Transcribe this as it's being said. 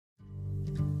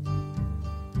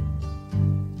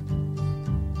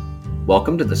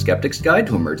Welcome to the Skeptic's Guide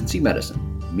to Emergency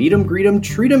Medicine. Meet 'em, greet 'em,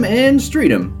 treat 'em, and street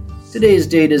 'em. Today's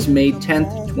date is May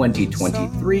 10th,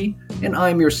 2023, and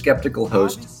I'm your skeptical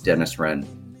host, Dennis Wren.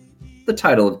 The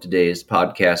title of today's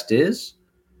podcast is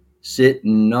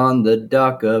Sitting on the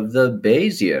Dock of the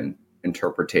Bay-esian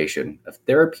Interpretation of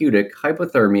Therapeutic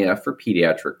Hypothermia for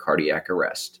Pediatric Cardiac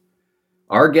Arrest.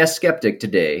 Our guest skeptic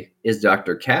today is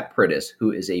Dr. Kat Prittis,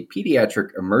 who is a pediatric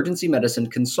emergency medicine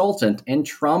consultant and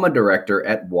trauma director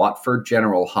at Watford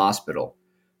General Hospital.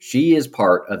 She is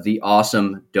part of the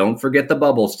awesome Don't Forget the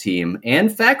Bubbles team and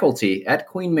faculty at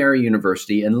Queen Mary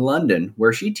University in London,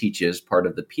 where she teaches part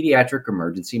of the Pediatric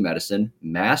Emergency Medicine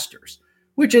Masters,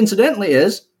 which incidentally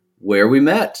is where we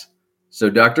met. So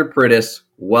Dr. Prittis,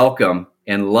 welcome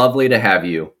and lovely to have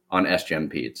you on SGEM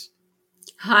Peds.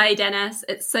 Hi, Dennis.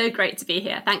 It's so great to be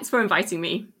here. Thanks for inviting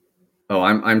me. Oh,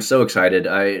 I'm so excited.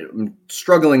 I'm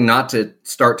struggling not to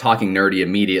start talking nerdy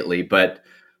immediately, but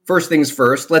first things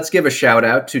first, let's give a shout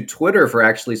out to Twitter for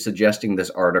actually suggesting this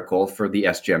article for the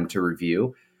SGEM to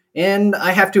review. And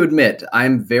I have to admit,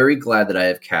 I'm very glad that I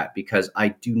have Kat because I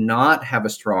do not have a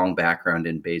strong background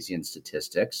in Bayesian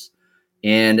statistics.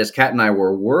 And as Kat and I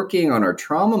were working on our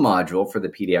trauma module for the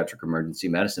Pediatric Emergency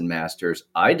Medicine Masters,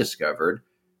 I discovered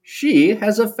she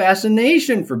has a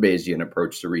fascination for Bayesian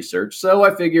approach to research. So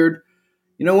I figured,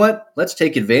 you know what? Let's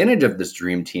take advantage of this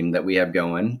dream team that we have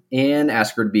going and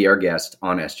ask her to be our guest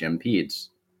on SGEM Peds.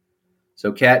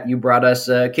 So Kat, you brought us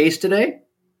a case today?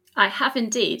 I have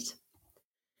indeed.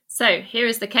 So here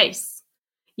is the case.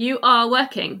 You are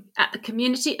working at the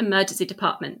Community Emergency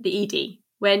Department, the ED,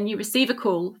 when you receive a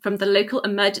call from the local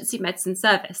emergency medicine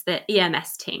service, the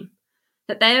EMS team,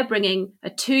 that they are bringing a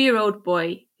 2-year-old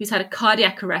boy who's had a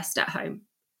cardiac arrest at home.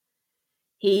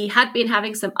 He had been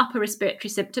having some upper respiratory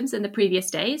symptoms in the previous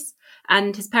days,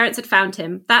 and his parents had found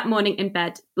him that morning in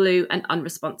bed, blue and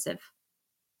unresponsive.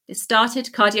 They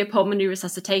started cardiopulmonary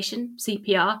resuscitation,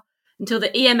 CPR, until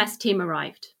the EMS team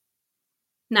arrived.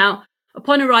 Now,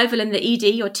 upon arrival in the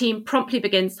ED, your team promptly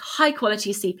begins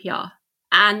high-quality CPR,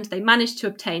 and they manage to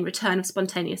obtain return of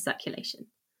spontaneous circulation.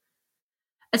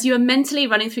 As you are mentally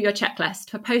running through your checklist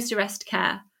for post-arrest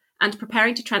care and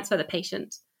preparing to transfer the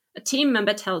patient, a team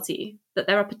member tells you that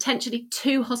there are potentially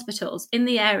 2 hospitals in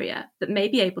the area that may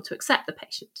be able to accept the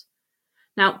patient.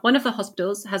 Now, one of the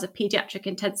hospitals has a pediatric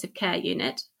intensive care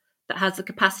unit that has the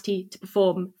capacity to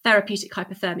perform therapeutic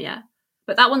hypothermia,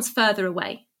 but that one's further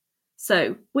away.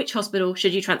 So, which hospital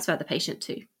should you transfer the patient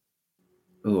to?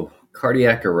 Ooh,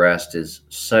 cardiac arrest is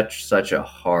such a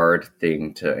hard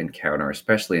thing to encounter,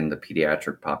 especially in the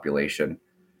pediatric population.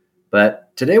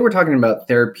 But today we're talking about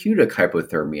therapeutic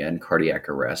hypothermia and cardiac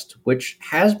arrest, which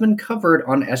has been covered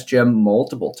on SGEM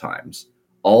multiple times,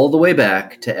 all the way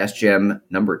back to SGEM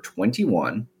number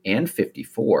 21 and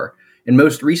 54, and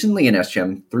most recently in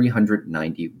SGEM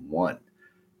 391.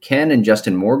 Ken and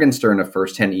Justin Morgenstern of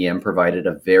First 10 EM provided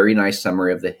a very nice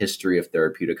summary of the history of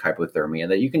therapeutic hypothermia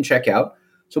that you can check out,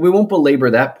 so we won't belabor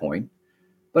that point.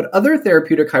 But other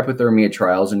therapeutic hypothermia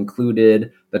trials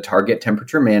included the Target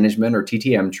Temperature Management, or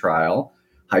TTM trial,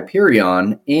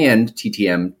 Hyperion, and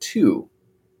TTM2.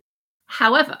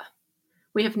 However,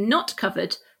 we have not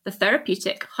covered the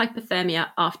Therapeutic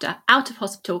Hypothermia After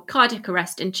Out-of-Hospital Cardiac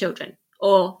Arrest in Children,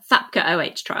 or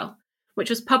THAPCA-OH trial, which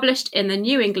was published in the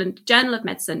New England Journal of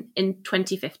Medicine in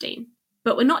 2015.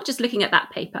 But we're not just looking at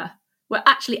that paper, we're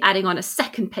actually adding on a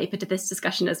second paper to this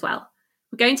discussion as well.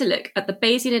 We're going to look at the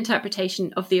Bayesian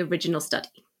interpretation of the original study.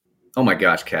 Oh my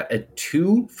gosh, Kat, a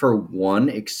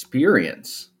 2-for-1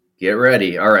 experience. Get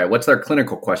ready. All right, what's our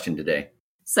clinical question today?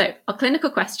 So our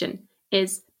clinical question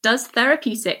is, does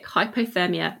therapeutic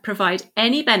hypothermia provide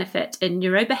any benefit in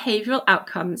neurobehavioral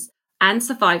outcomes and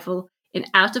survival in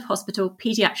out-of-hospital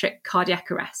pediatric cardiac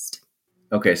arrest?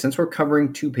 Okay, since we're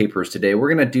covering 2 papers today,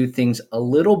 we're going to do things a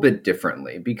little bit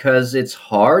differently because it's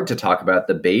hard to talk about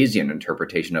the Bayesian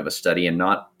interpretation of a study and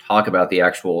not talk about the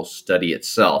actual study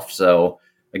itself. So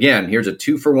again, here's a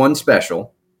 2-for-1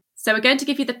 special. So we're going to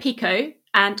give you the PICO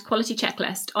and quality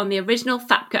checklist on the original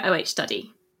THAPCA-OH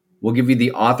study. We'll give you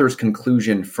the author's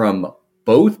conclusion from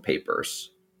both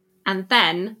papers. And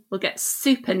then we'll get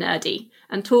super nerdy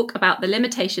and talk about the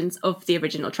limitations of the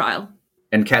original trial.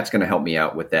 And Kat's going to help me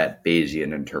out with that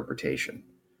Bayesian interpretation.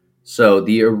 So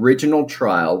the original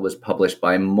trial was published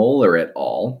by Moeller et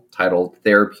al., titled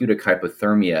Therapeutic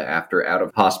Hypothermia After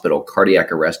Out-of-Hospital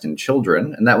Cardiac Arrest in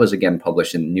Children, and that was again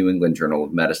published in the New England Journal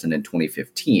of Medicine in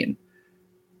 2015.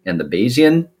 And the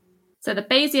Bayesian? So the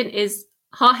Bayesian is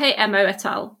Hahe Mo et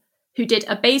al., who did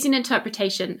a Bayesian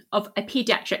interpretation of a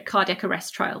pediatric cardiac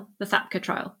arrest trial, the THAPCA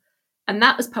trial, and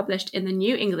that was published in the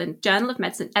New England Journal of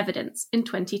Medicine Evidence in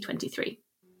 2023.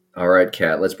 All right,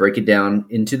 Kat, let's break it down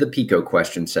into the PICO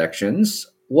question sections.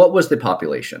 What was the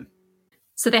population?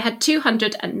 So they had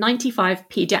 295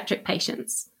 pediatric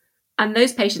patients, and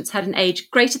those patients had an age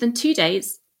greater than 2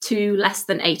 days to less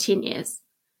than 18 years.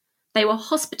 They were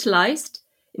hospitalised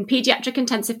in paediatric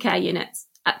intensive care units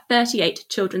at 38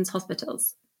 children's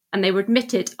hospitals, and they were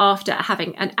admitted after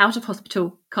having an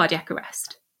out-of-hospital cardiac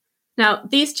arrest. Now,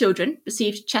 these children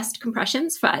received chest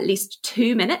compressions for at least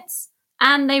 2 minutes,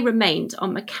 and they remained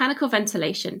on mechanical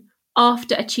ventilation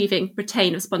after achieving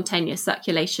retain of spontaneous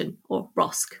circulation, or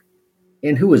ROSC.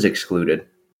 And who was excluded?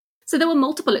 So there were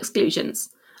multiple exclusions.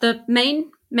 The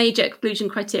main major exclusion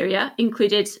criteria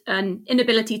included an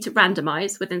inability to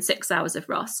randomise within 6 hours of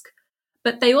ROSC,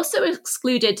 but they also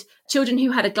excluded children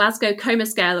who had a Glasgow Coma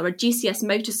Scale or a GCS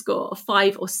motor score of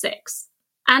 5 or 6,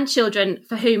 and children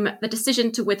for whom the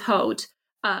decision to withhold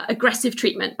aggressive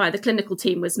treatment by the clinical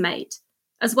team was made,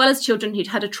 as well as children who'd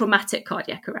had a traumatic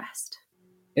cardiac arrest.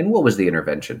 And what was the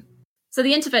intervention? So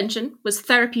the intervention was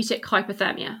therapeutic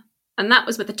hypothermia, and that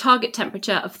was with a target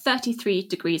temperature of 33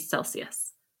 degrees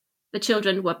Celsius. The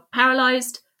children were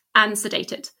paralysed and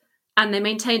sedated, and they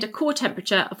maintained a core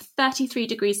temperature of 33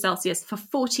 degrees Celsius for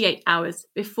 48 hours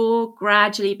before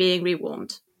gradually being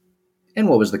rewarmed. And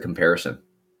what was the comparison?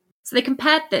 So they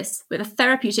compared this with a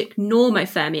therapeutic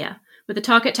normothermia with a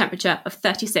target temperature of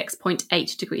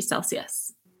 36.8 degrees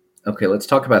Celsius. Okay, let's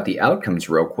talk about the outcomes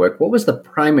real quick. What was the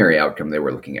primary outcome they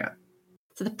were looking at?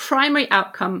 So the primary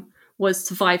outcome was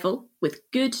survival with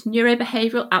good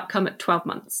neurobehavioural outcome at 12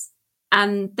 months.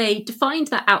 And they defined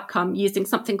that outcome using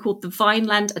something called the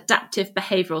Vineland Adaptive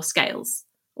Behavioural Scales,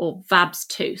 or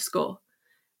VABS-2 score.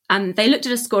 And they looked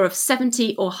at a score of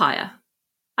 70 or higher.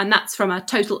 And that's from a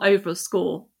total overall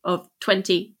score of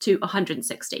 20 to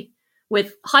 160,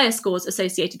 with higher scores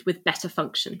associated with better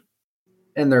function.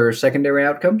 And their secondary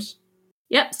outcomes?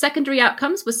 Yep, secondary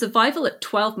outcomes were survival at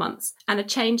 12 months and a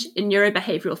change in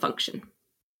neurobehavioural function.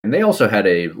 And they also had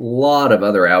a lot of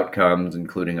other outcomes,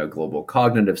 including a global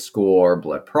cognitive score,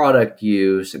 blood product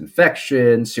use,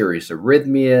 infection, serious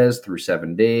arrhythmias through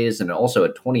 7 days, and also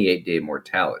a 28-day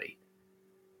mortality.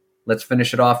 Let's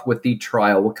finish it off with the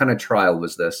trial. What kind of trial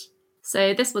was this?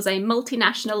 So this was a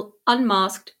multinational,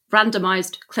 unmasked,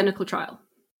 randomized clinical trial.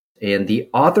 And the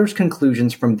author's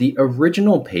conclusions from the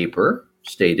original paper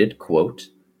stated, quote,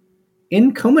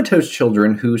 "In comatose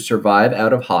children who survive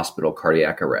out of hospital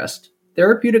cardiac arrest,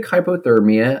 therapeutic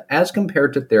hypothermia, as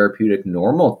compared to therapeutic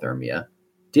normothermia,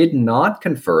 did not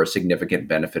confer a significant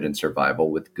benefit in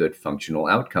survival with good functional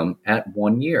outcome at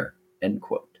 1 year," end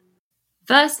quote.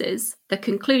 Versus the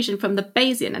conclusion from the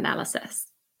Bay-esian analysis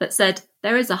that said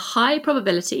there is a high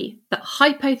probability that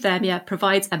hypothermia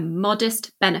provides a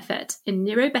modest benefit in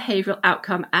neurobehavioural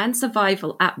outcome and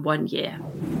survival at 1 year.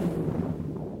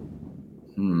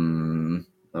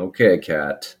 Okay,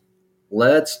 Kat.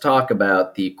 Let's talk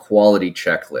about the quality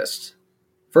checklist.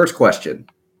 First question.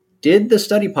 Did the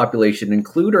study population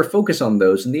include or focus on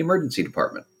those in the emergency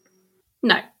department?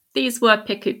 No, these were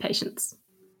PICU patients.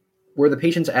 Were the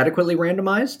patients adequately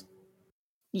randomized?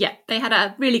 Yeah, they had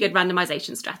a really good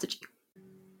randomization strategy.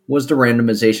 Was the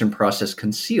randomization process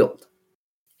concealed?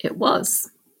 It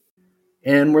was.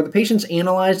 And were the patients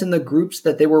analyzed in the groups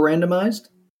that they were randomized?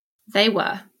 They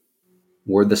were.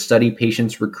 Were the study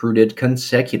patients recruited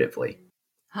consecutively?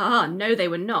 No, they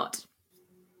were not.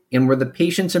 And were the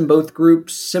patients in both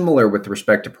groups similar with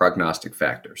respect to prognostic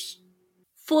factors?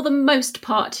 For the most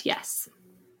part, yes.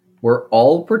 Were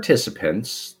all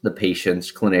participants, the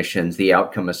patients, clinicians, the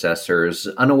outcome assessors,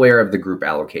 unaware of the group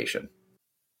allocation?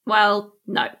 Well,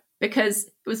 no, because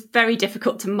it was very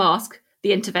difficult to mask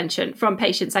the intervention from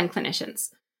patients and clinicians.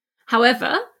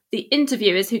 However, the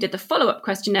interviewers who did the follow-up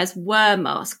questionnaires were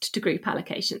masked to group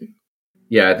allocation.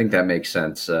 Yeah, I think that makes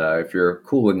sense. If you're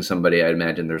cooling somebody, I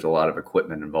imagine there's a lot of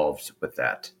equipment involved with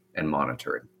that and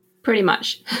monitoring. Pretty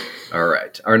much. All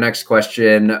right. Our next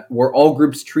question. Were all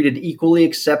groups treated equally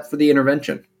except for the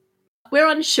intervention? We're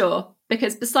unsure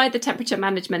because beside the temperature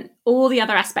management, all the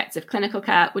other aspects of clinical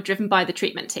care were driven by the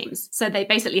treatment teams. So they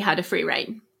basically had a free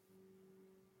rein.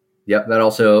 Yep, that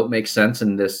also makes sense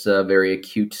in this very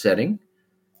acute setting.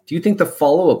 Do you think the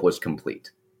follow-up was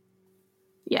complete?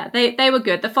 Yeah, they were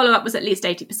good. The follow-up was at least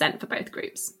 80% for both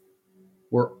groups.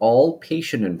 Were all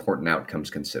patient-important outcomes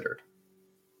considered?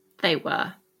 They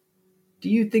were. Do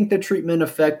you think the treatment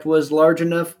effect was large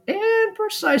enough and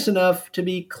precise enough to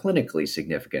be clinically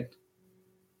significant?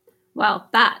 Well,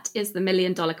 that is the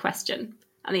million-dollar question.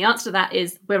 And the answer to that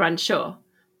is we're unsure.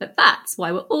 But that's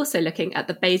why we're also looking at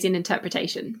the Bayesian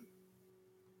interpretation.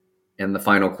 And the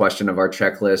final question of our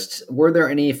checklist, were there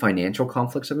any financial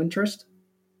conflicts of interest?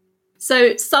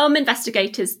 So some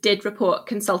investigators did report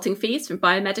consulting fees from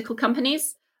biomedical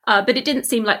companies, but it didn't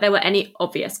seem like there were any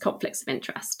obvious conflicts of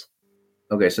interest.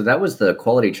 Okay, so that was the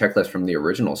quality checklist from the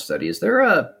original study. Is there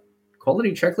a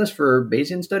quality checklist for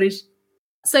Bayesian studies?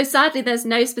 So sadly, there's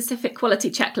no specific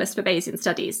quality checklist for Bayesian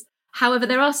studies. However,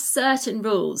 there are certain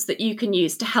rules that you can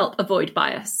use to help avoid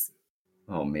bias.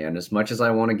 Oh man, as much as I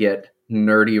want to get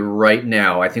nerdy right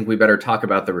now, I think we better talk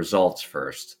about the results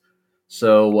first.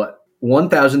 So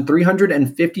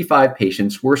 1,355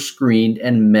 patients were screened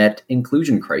and met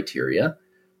inclusion criteria.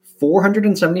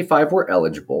 475 were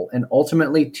eligible, and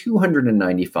ultimately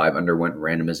 295 underwent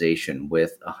randomization,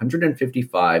 with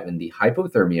 155 in the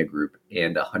hypothermia group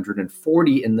and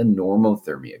 140 in the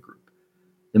normothermia group.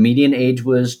 The median age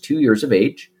was 2 years of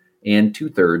age, and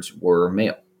 2/3 were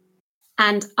male.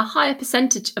 And a higher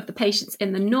percentage of the patients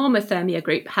in the normothermia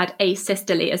group had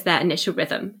asystole as their initial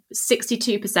rhythm,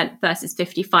 62% versus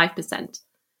 55%.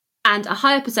 And a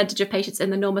higher percentage of patients in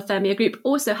the normothermia group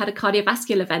also had a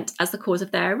cardiovascular event as the cause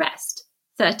of their arrest,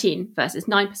 13 versus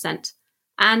 9%,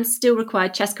 and still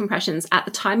required chest compressions at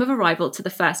the time of arrival to the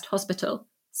first hospital,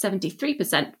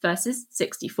 73% versus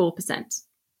 64%.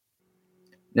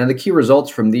 Now, the key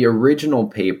results from the original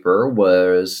paper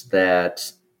was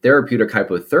that therapeutic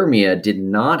hypothermia did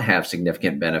not have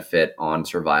significant benefit on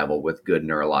survival with good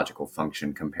neurological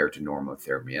function compared to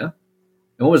normothermia.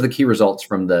 And what was the key results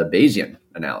from the Bayesian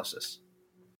analysis?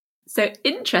 So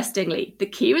interestingly, the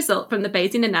key result from the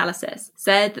Bayesian analysis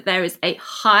said that there is a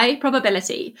high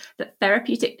probability that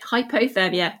therapeutic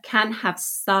hypothermia can have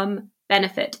some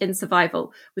benefit in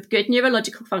survival with good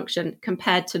neurological function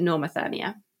compared to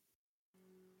normothermia.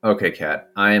 Okay, Kat,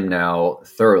 I am now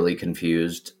thoroughly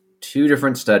confused. 2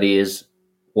 different studies,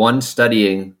 one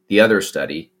studying the other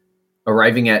study,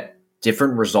 arriving at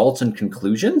different results and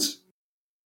conclusions?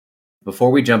 Before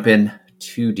we jump in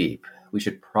too deep, we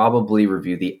should probably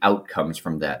review the outcomes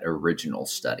from that original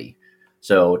study.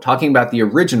 So, talking about the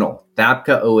original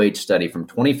THAPCA-OH study from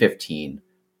 2015,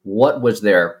 what was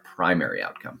their primary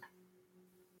outcome?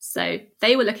 So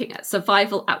they were looking at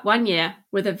survival at 1 year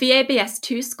with a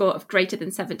VABS2 score of greater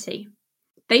than 70.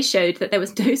 They showed that there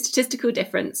was no statistical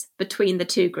difference between the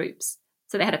two groups.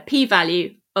 So they had a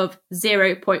p-value of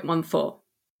 0.14.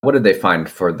 What did they find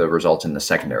for the results in the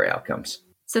secondary outcomes?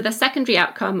 So the secondary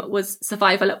outcome was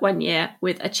survival at 1 year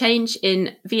with a change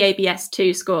in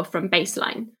VABS2 score from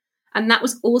baseline. And that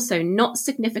was also not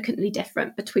significantly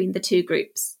different between the two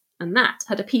groups. And that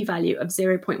had a p-value of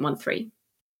 0.13.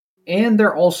 And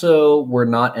there also were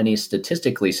not any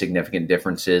statistically significant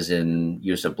differences in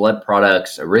use of blood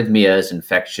products, arrhythmias,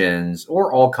 infections,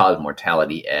 or all-cause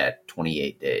mortality at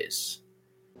 28 days.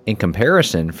 In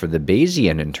comparison, for the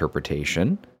Bayesian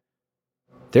interpretation,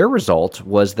 their result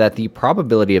was that the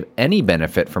probability of any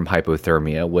benefit from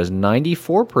hypothermia was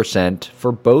 94%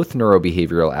 for both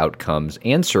neurobehavioral outcomes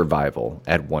and survival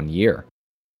at 1 year.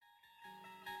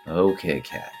 Okay,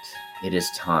 Kat, it is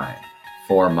time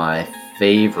for my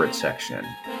favorite section,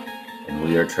 and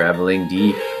we are traveling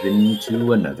deep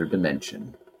into another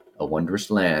dimension, a wondrous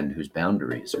land whose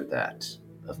boundaries are that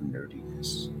of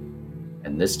nerdiness.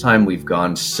 And this time we've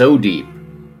gone so deep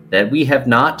that we have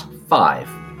not 5,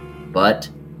 but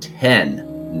 10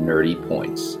 nerdy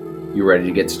points. You ready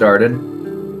to get started?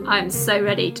 I'm so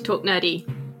ready to talk nerdy.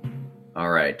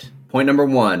 All right. Point number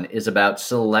 1 is about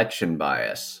selection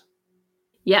bias.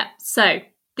 Yeah, so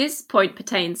this point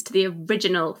pertains to the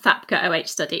original THAPCA-OH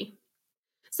study.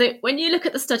 So when you look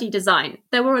at the study design,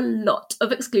 there were a lot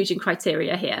of exclusion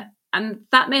criteria here, and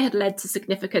that may have led to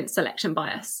significant selection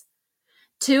bias.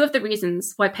 2 of the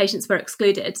reasons why patients were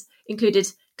excluded included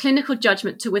clinical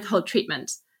judgment to withhold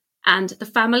treatment and the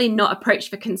family not approached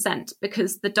for consent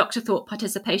because the doctor thought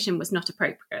participation was not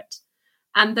appropriate.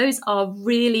 And those are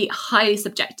really highly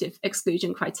subjective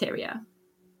exclusion criteria.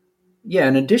 Yeah,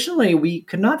 and additionally, we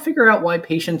could not figure out why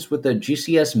patients with a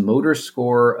GCS motor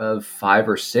score of 5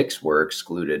 or 6 were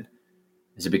excluded.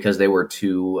 Is it because they were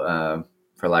too,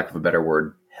 for lack of a better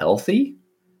word, healthy?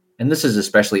 And this is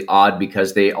especially odd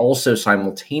because they also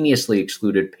simultaneously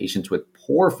excluded patients with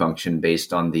poor function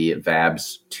based on the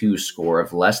VABS2 score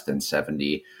of less than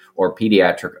 70, or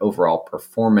Pediatric Overall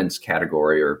Performance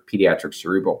Category, or Pediatric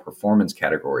Cerebral Performance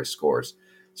Category scores.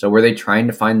 So were they trying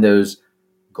to find those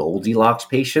Goldilocks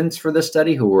patients for this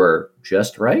study who were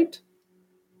just right?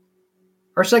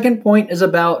 Our second point is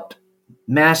about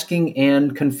masking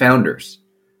and confounders.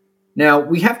 Now,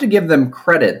 we have to give them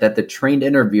credit that the trained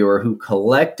interviewer who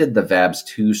collected the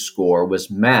VABS2 score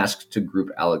was masked to group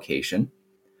allocation,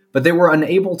 but they were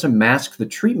unable to mask the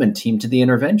treatment team to the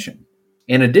intervention.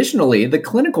 And additionally, the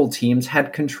clinical teams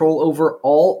had control over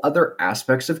all other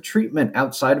aspects of treatment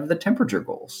outside of the temperature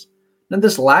goals. Now,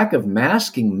 this lack of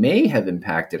masking may have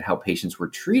impacted how patients were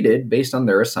treated based on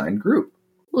their assigned group.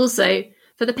 Also,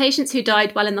 for the patients who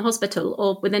died while in the hospital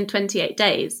or within 28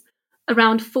 days,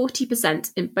 around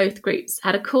 40% in both groups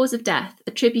had a cause of death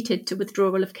attributed to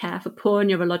withdrawal of care for poor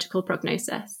neurological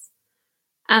prognosis.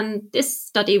 And this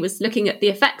study was looking at the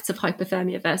effects of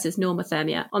hypothermia versus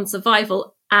normothermia on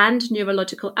survival and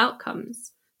neurological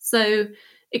outcomes. So,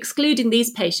 excluding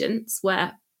these patients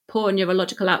where poor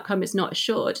neurological outcome is not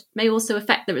assured may also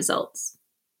affect the results.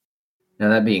 Now,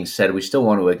 that being said, we still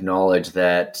want to acknowledge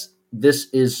that this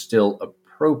is still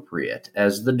appropriate,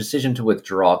 as the decision to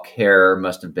withdraw care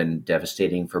must have been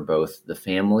devastating for both the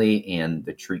family and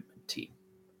the treatment team.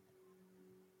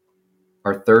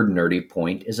 Our third nerdy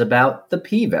point is about the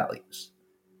p-values.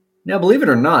 Now, believe it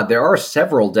or not, there are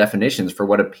several definitions for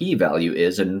what a p-value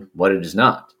is and what it is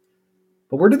not.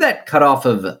 But where did that cutoff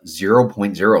of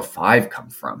 0.05 come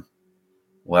from?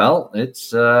 Well,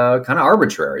 it's kind of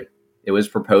arbitrary. It was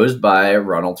proposed by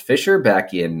Ronald Fisher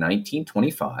back in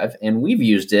 1925, and we've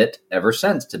used it ever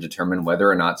since to determine whether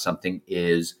or not something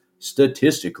is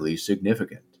statistically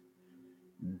significant.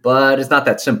 But it's not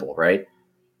that simple, right?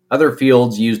 Other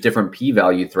fields use different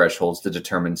p-value thresholds to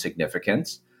determine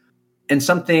significance, and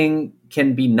something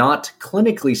can be not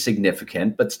clinically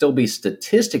significant but still be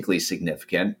statistically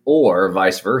significant, or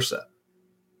vice versa.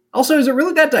 Also, is it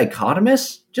really that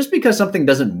dichotomous? Just because something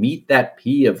doesn't meet that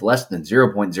p of less than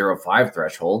 0.05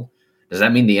 threshold, does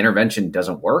that mean the intervention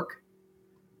doesn't work?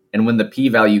 And when the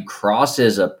p-value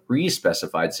crosses a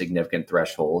pre-specified significant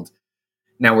threshold,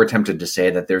 now we're tempted to say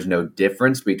that there's no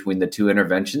difference between the two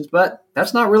interventions, but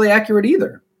that's not really accurate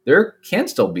either. There can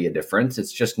still be a difference,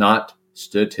 it's just not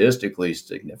statistically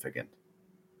significant.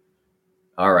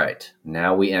 All right,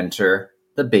 now we enter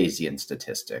the Bayesian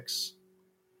statistics.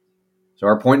 So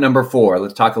our point number 4,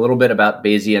 let's talk a little bit about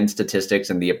Bayesian statistics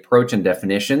and the approach and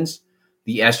definitions.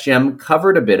 The SGEM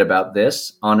covered a bit about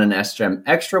this on an SGEM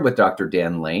Extra with Dr.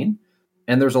 Dan Lane,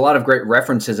 and there's a lot of great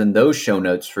references in those show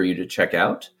notes for you to check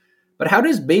out. But how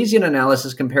does Bayesian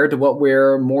analysis compare to what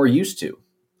we're more used to?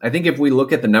 I think if we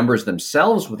look at the numbers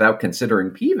themselves without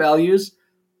considering p-values,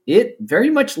 it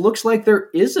very much looks like there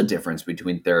is a difference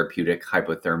between therapeutic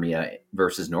hypothermia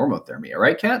versus normothermia,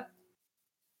 right, Kat?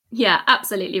 Yeah,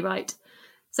 absolutely right.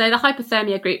 So the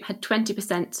hypothermia group had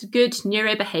 20% good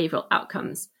neurobehavioral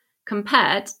outcomes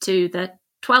compared to the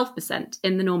 12%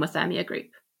 in the normothermia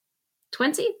group.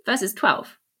 20 versus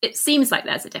 12. It seems like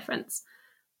there's a difference.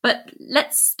 But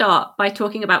let's start by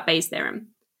talking about Bayes' theorem,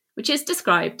 which is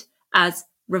described as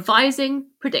revising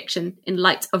prediction in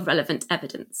light of relevant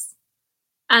evidence.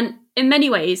 And in many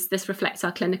ways, this reflects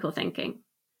our clinical thinking.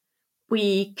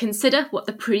 We consider what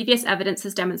the previous evidence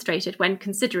has demonstrated when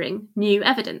considering new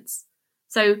evidence.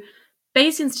 So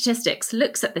Bayesian statistics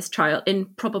looks at this trial in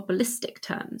probabilistic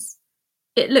terms.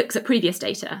 It looks at previous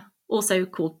data, also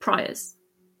called priors.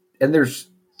 And there's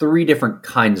 3 different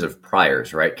kinds of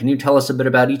priors, right? Can you tell us a bit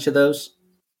about each of those?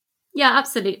 Yeah,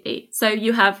 absolutely. So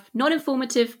you have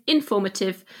non-informative,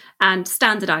 informative, and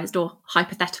standardized or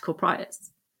hypothetical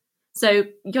priors. So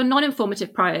your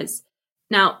non-informative priors,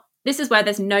 now this is where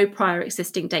there's no prior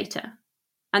existing data.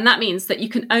 And that means that you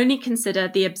can only consider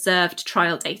the observed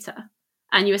trial data,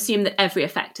 and you assume that every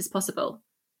effect is possible.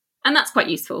 And that's quite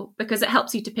useful because it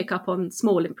helps you to pick up on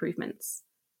small improvements.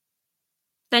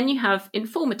 Then you have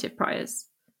informative priors.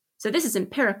 So this is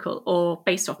empirical or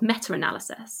based off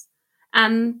meta-analysis.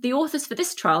 And the authors for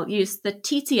this trial used the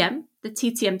TTM, the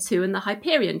TTM2 and the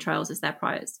Hyperion trials as their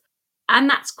priors. And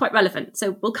that's quite relevant,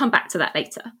 so we'll come back to that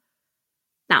later.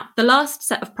 Now, the last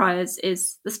set of priors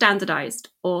is the standardized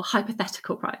or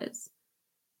hypothetical priors.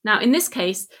 Now, in this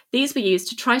case, these were used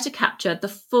to try to capture the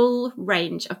full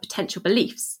range of potential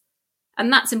beliefs.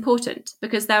 And that's important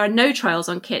because there are no trials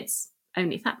on kids,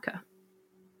 only THAPCA.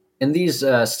 In these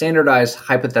standardized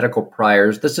hypothetical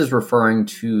priors, this is referring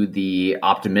to the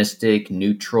optimistic,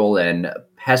 neutral, and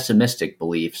pessimistic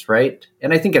beliefs, right?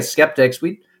 And I think as skeptics,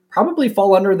 we probably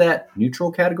fall under that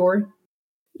neutral category.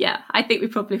 Yeah, I think we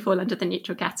probably fall under the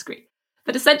neutral category.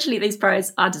 But essentially, these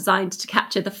priors are designed to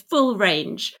capture the full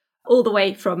range, all the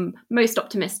way from most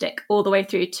optimistic all the way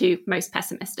through to most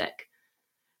pessimistic.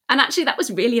 And actually, that was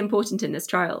really important in this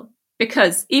trial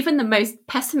because even the most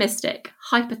pessimistic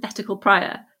hypothetical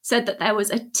prior said that there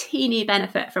was a teeny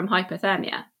benefit from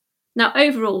hypothermia. Now,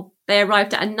 overall, they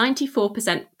arrived at a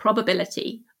 94%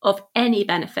 probability of any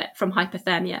benefit from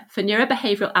hypothermia for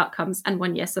neurobehavioral outcomes and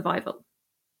 1-year survival.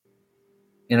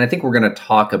 And I think we're going to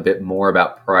talk a bit more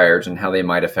about priors and how they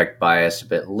might affect bias a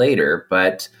bit later,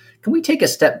 but can we take a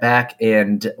step back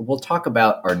and we'll talk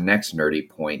about our next nerdy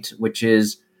point, which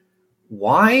is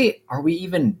why are we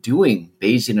even doing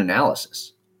Bayesian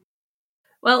analysis?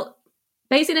 Well,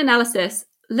 Bayesian analysis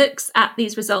looks at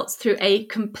these results through a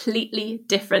completely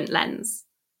different lens.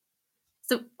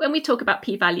 So when we talk about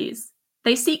p-values,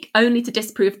 they seek only to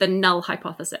disprove the null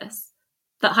hypothesis,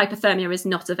 that hypothermia is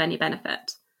not of any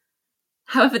benefit.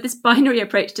 However, this binary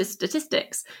approach to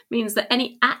statistics means that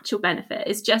any actual benefit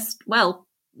is just,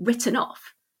 written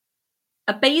off.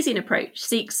 A Bayesian approach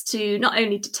seeks to not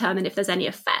only determine if there's any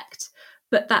effect,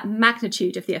 but that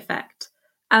magnitude of the effect.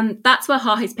 And that's where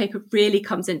Hahe's paper really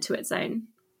comes into its own.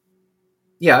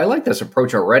 Yeah, I like this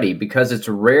approach already because it's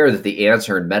rare that the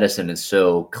answer in medicine is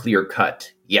so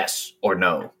clear-cut, yes or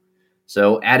no.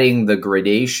 So adding the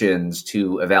gradations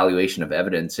to evaluation of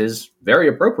evidence is very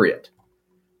appropriate.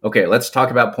 Okay, let's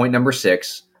talk about point number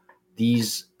 6,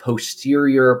 these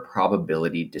posterior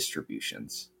probability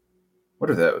distributions. What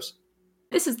are those?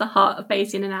 This is the heart of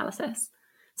Bayesian analysis.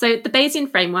 So the Bayesian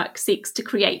framework seeks to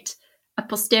create a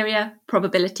posterior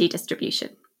probability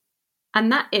distribution.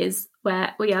 And that is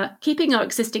where we are keeping our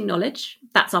existing knowledge,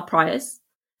 that's our priors,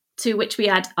 to which we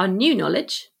add our new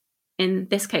knowledge. In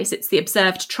this case, it's the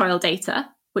observed trial data,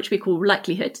 which we call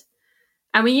likelihood.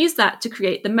 And we use that to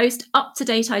create the most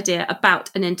up-to-date idea about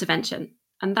an intervention.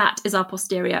 And that is our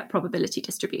posterior probability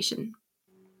distribution.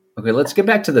 Okay, let's get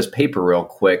back to this paper real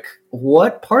quick.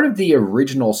 What part of the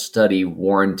original study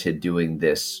warranted doing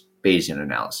this Bayesian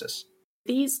analysis?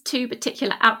 These two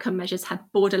particular outcome measures had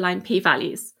borderline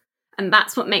p-values. And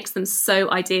that's what makes them so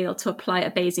ideal to apply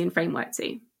a Bayesian framework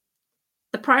to.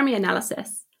 The primary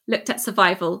analysis looked at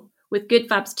survival with good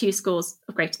VABS2 scores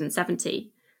of greater than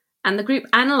 70, and the group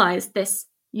analysed this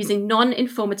using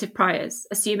non-informative priors,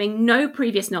 assuming no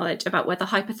previous knowledge about whether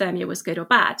hypothermia was good or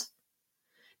bad.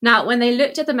 Now, when they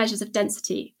looked at the measures of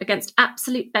density against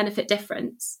absolute benefit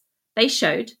difference, they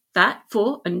showed that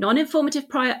for a non-informative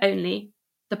prior only,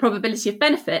 the probability of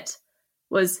benefit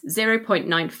was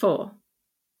 0.94.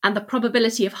 And the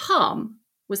probability of harm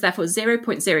was therefore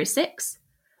 0.06,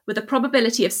 with a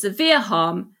probability of severe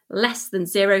harm less than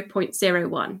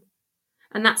 0.01.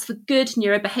 And that's for good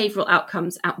neurobehavioral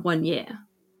outcomes at 1 year.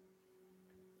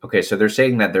 Okay, so they're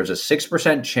saying that there's a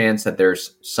 6% chance that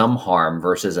there's some harm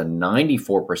versus a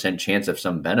 94% chance of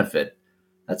some benefit.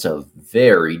 That's a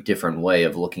very different way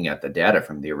of looking at the data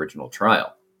from the original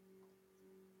trial.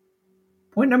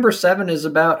 Point number 7 is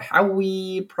about how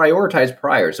we prioritize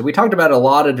priors. So we talked about a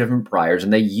lot of different priors,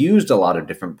 and they used a lot of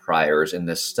different priors in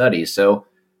this study. So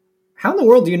how in the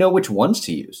world do you know which ones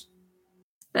to use?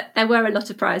 There were a lot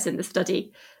of priors in the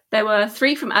study. There were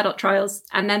 3 from adult trials,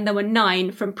 and then there were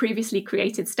 9 from previously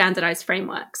created standardized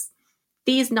frameworks.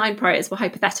 These 9 priors were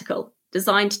hypothetical,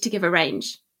 designed to give a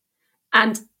range.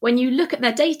 And when you look at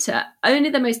their data, only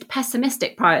the most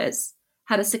pessimistic priors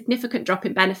had a significant drop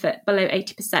in benefit below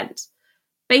 80%.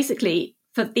 Basically,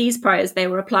 for these priors, they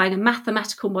were applying a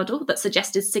mathematical model that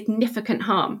suggested significant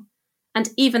harm. And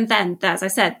even then, as I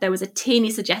said, there was a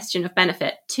teeny suggestion of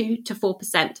benefit, 2 to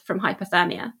 4% from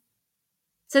hypothermia.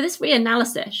 So this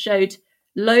reanalysis showed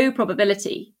low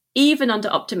probability, even under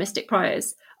optimistic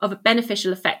priors, of a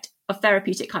beneficial effect of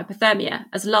therapeutic hypothermia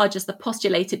as large as the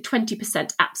postulated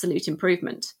 20% absolute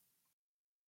improvement.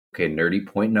 Okay, nerdy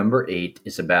point number 8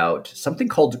 is about something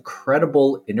called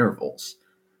credible intervals.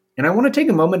 And I want to take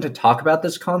a moment to talk about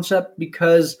this concept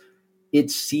because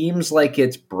it seems like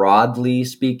it's broadly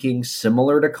speaking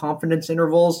similar to confidence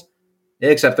intervals,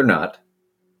 except they're not.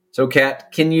 So,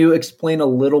 Kat, can you explain a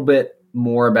little bit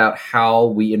more about how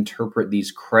we interpret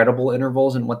these credible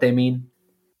intervals and what they mean?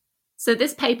 So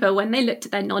this paper, when they looked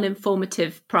at their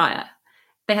non-informative prior,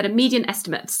 they had a median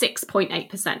estimate of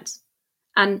 6.8%.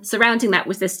 And surrounding that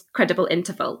was this credible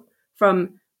interval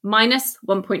from minus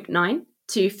 1.9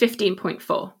 to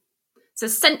 15.4. So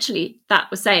essentially,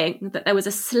 that was saying that there was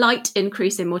a slight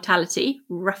increase in mortality,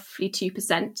 roughly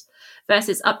 2%,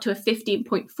 versus up to a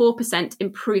 15.4%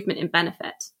 improvement in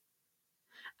benefit.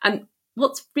 And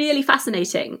what's really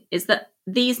fascinating is that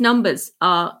these numbers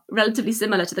are relatively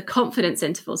similar to the confidence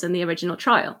intervals in the original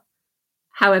trial.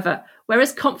 However,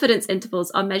 whereas confidence intervals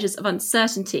are measures of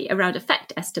uncertainty around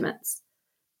effect estimates,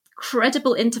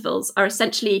 credible intervals are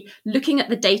essentially looking at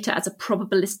the data as a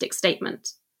probabilistic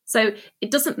statement. So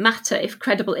it doesn't matter if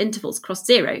credible intervals cross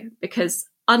 0, because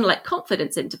unlike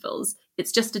confidence intervals,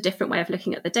 it's just a different way of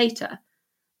looking at the data.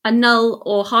 A null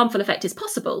or harmful effect is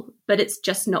possible, but it's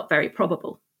just not very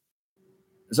probable.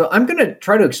 So I'm going to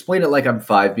try to explain it like I'm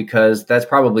 5 because that's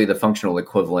probably the functional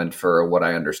equivalent for what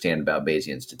I understand about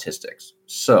Bayesian statistics.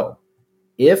 So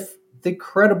if the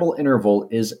credible interval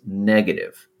is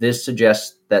negative, this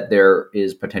suggests that there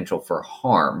is potential for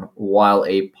harm, while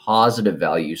a positive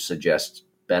value suggests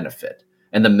benefit.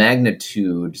 And the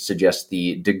magnitude suggests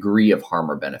the degree of harm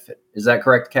or benefit. Is that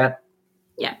correct, Kat?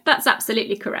 Yeah, that's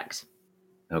absolutely correct.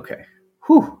 Okay.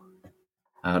 Whew.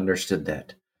 I understood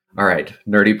that. All right.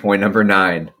 Nerdy point number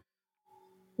 9.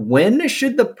 When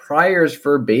should the priors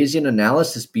for Bayesian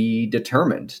analysis be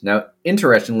determined? Now,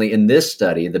 interestingly, in this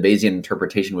study, the Bayesian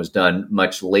interpretation was done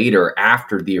much later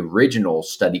after the original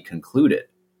study concluded.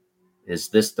 Is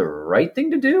this the right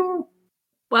thing to do?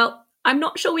 Well, I'm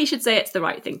not sure we should say it's the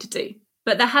right thing to do,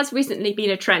 but there has recently been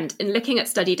a trend in looking at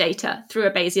study data through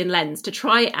a Bayesian lens to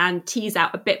try and tease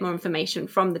out a bit more information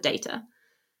from the data.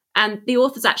 And the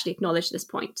authors actually acknowledge this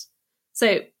point.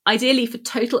 So ideally, for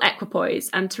total equipoise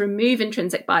and to remove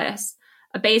intrinsic bias,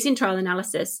 a Bayesian trial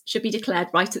analysis should be declared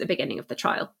right at the beginning of the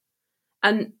trial.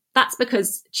 And that's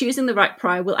because choosing the right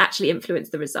prior will actually influence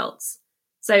the results.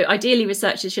 So ideally,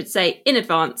 researchers should say in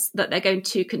advance that they're going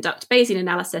to conduct Bayesian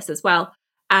analysis as well,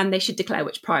 and they should declare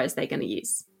which priors they're going to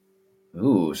use.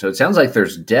 Ooh, so it sounds like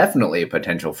there's definitely a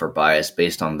potential for bias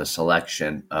based on the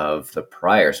selection of the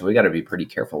prior. So we got to be pretty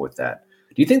careful with that.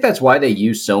 Do you think that's why they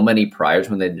used so many priors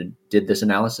when they did this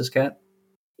analysis, Kat?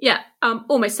 Yeah,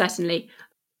 almost certainly.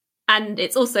 And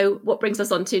it's also what brings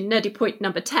us on to nerdy point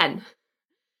number 10,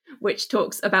 which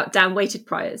talks about down-weighted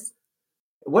priors.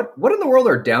 What in the world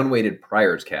are down-weighted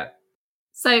priors, Kat?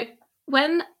 So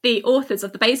when the authors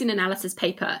of the Bayesian analysis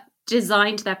paper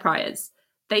designed their priors,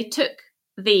 they took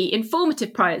the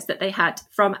informative priors that they had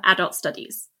from adult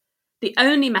studies. The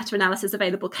only meta-analysis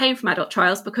available came from adult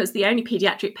trials because the only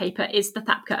pediatric paper is the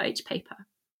Therapeutic paper.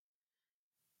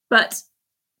 But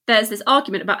there's this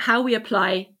argument about how we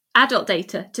apply adult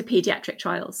data to pediatric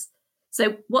trials.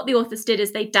 So what the authors did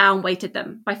is they down-weighted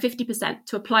them by 50%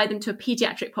 to apply them to a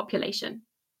pediatric population.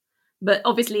 But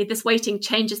obviously this weighting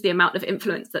changes the amount of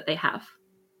influence that they have.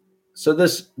 So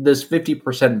this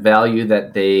 50% value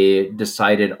that they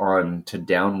decided on to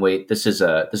downweight, this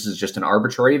is just an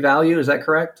arbitrary value, is that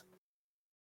correct?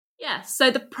 Yeah, so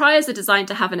the priors are designed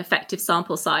to have an effective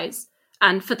sample size.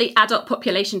 And for the adult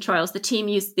population trials, the team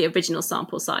used the original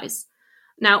sample size.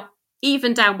 Now,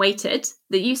 even down-weighted,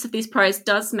 the use of these priors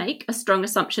does make a strong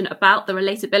assumption about the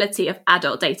relatability of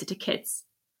adult data to kids.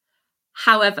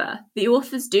 However, the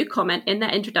authors do comment in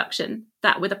their introduction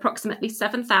that with approximately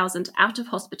 7,000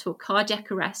 out-of-hospital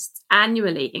cardiac arrests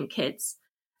annually in kids,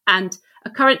 and a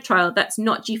current trial that's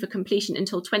not due for completion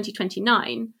until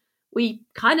 2029, we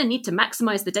kind of need to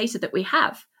maximize the data that we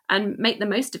have and make the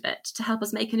most of it to help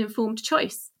us make an informed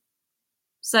choice.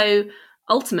 So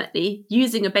ultimately,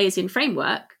 using a Bayesian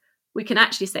framework, we can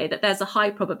actually say that there's a high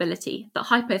probability that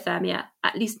hypothermia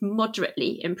at least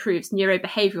moderately improves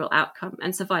neurobehavioral outcome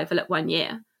and survival at 1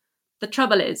 year. The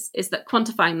trouble is that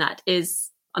quantifying that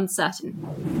is uncertain.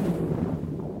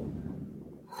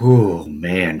 Oh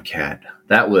man, Kat,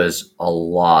 that was a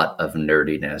lot of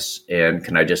nerdiness. And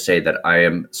can I just say that I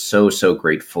am so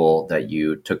grateful that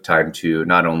you took time to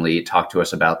not only talk to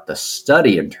us about the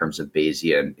study in terms of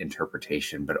Bayesian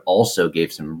interpretation, but also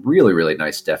gave some really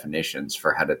nice definitions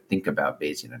for how to think about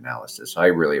Bayesian analysis. So I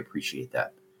really appreciate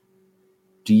that.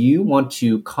 Do you want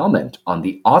to comment on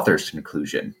the author's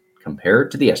conclusion compared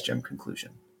to the SGEM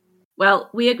conclusion? Well,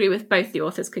 we agree with both the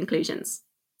authors' conclusions.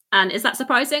 And is that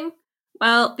surprising?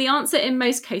 Well, the answer in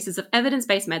most cases of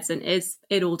evidence-based medicine is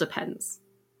it all depends.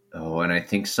 Oh, and I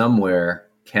think somewhere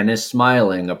Ken is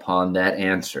smiling upon that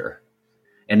answer.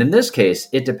 And in this case,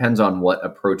 it depends on what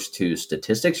approach to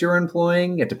statistics you're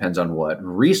employing. It depends on what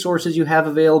resources you have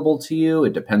available to you.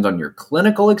 It depends on your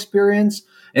clinical experience.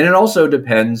 And it also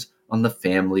depends on the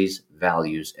family's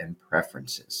values and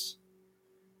preferences.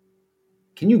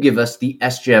 Can you give us the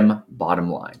SGEM bottom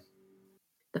line?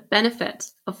 The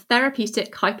benefit of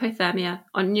therapeutic hypothermia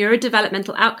on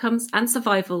neurodevelopmental outcomes and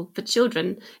survival for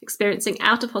children experiencing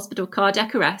out-of-hospital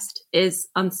cardiac arrest is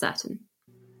uncertain.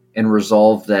 And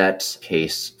resolve that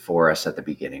case for us at the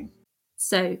beginning.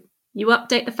 So, you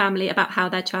update the family about how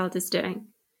their child is doing.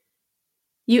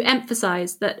 You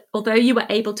emphasise that although you were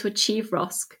able to achieve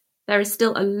ROSC, there is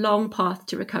still a long path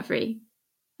to recovery,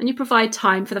 and you provide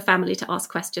time for the family to ask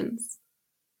questions.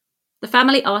 The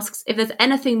family asks if there's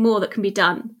anything more that can be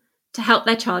done to help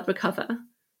their child recover.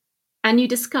 And you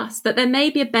discuss that there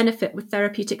may be a benefit with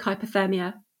therapeutic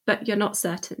hypothermia, but you're not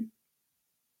certain.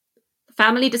 The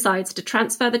family decides to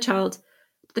transfer the child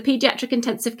to the pediatric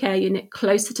intensive care unit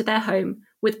closer to their home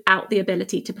without the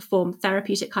ability to perform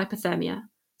therapeutic hypothermia,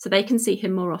 so they can see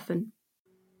him more often.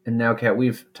 And now, Kat,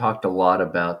 we've talked a lot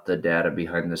about the data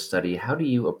behind this study. How do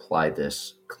you apply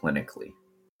this clinically?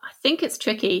 I think it's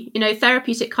tricky.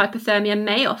 Therapeutic hypothermia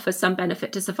may offer some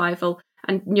benefit to survival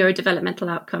and neurodevelopmental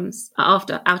outcomes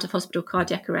after out-of-hospital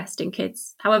cardiac arrest in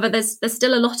kids. However, there's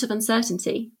still a lot of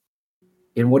uncertainty.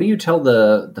 And what do you tell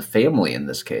the family in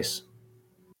this case?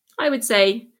 I would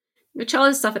say Your child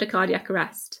has suffered a cardiac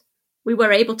arrest. We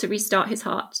were able to restart his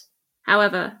heart.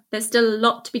 However, there's still a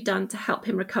lot to be done to help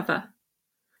him recover.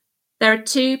 There are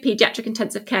 2 pediatric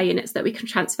intensive care units that we can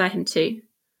transfer him to.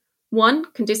 One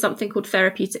can do something called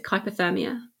therapeutic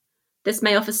hypothermia. This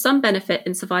may offer some benefit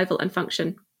in survival and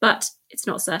function, but it's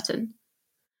not certain.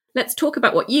 Let's talk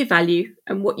about what you value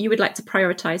and what you would like to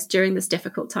prioritise during this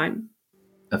difficult time.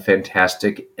 A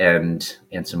fantastic and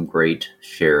some great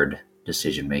shared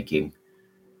decision-making.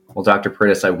 Well, Dr.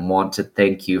 Prittis, I want to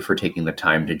thank you for taking the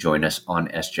time to join us on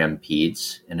SGEM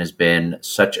Peds. It has been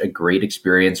such a great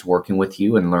experience working with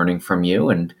you and learning from you,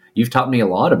 and you've taught me a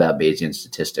lot about Bayesian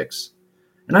statistics.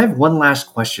 And I have one last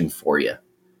question for you.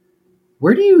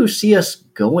 Where do you see us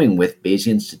going with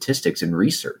Bayesian statistics in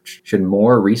research? Should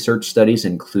more research studies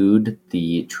include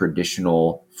the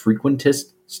traditional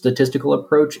frequentist statistical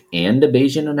approach and a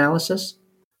Bayesian analysis?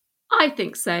 I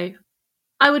think so.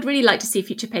 I would really like to see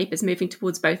future papers moving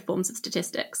towards both forms of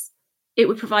statistics. It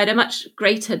would provide a much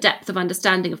greater depth of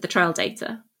understanding of the trial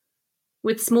data.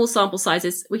 With small sample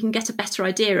sizes, we can get a better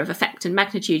idea of effect and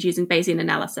magnitude using Bayesian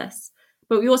analysis.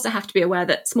 But we also have to be aware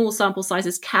that small sample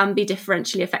sizes can be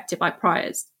differentially affected by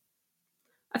priors.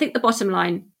 I think the bottom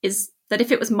line is that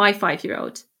if it was my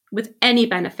 5-year-old, with any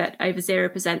benefit over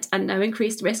 0% and no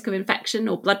increased risk of infection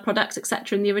or blood products,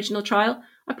 etc. in the original trial,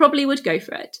 I probably would go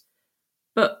for it.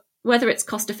 But whether it's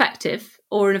cost-effective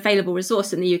or an available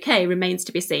resource in the UK remains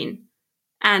to be seen.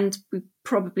 And we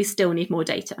probably still need more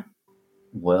data.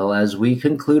 Well, as we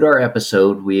conclude our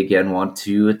episode, we again want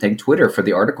to thank Twitter for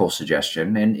the article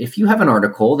suggestion. And if you have an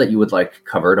article that you would like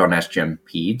covered on SGEM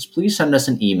Peds, please send us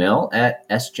an email at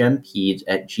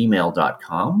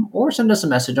sgempeds@gmail.com or send us a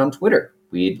message on Twitter.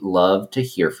 We'd love to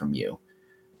hear from you.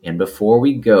 And before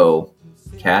we go,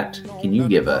 Kat, can you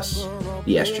give us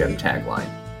the SGEM tagline?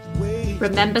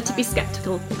 Remember to be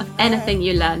skeptical of anything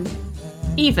you learn,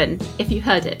 even if you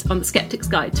heard it on the Skeptic's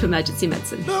Guide to Emergency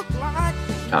Medicine.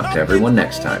 Talk to everyone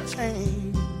next time.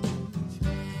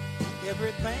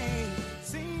 Everything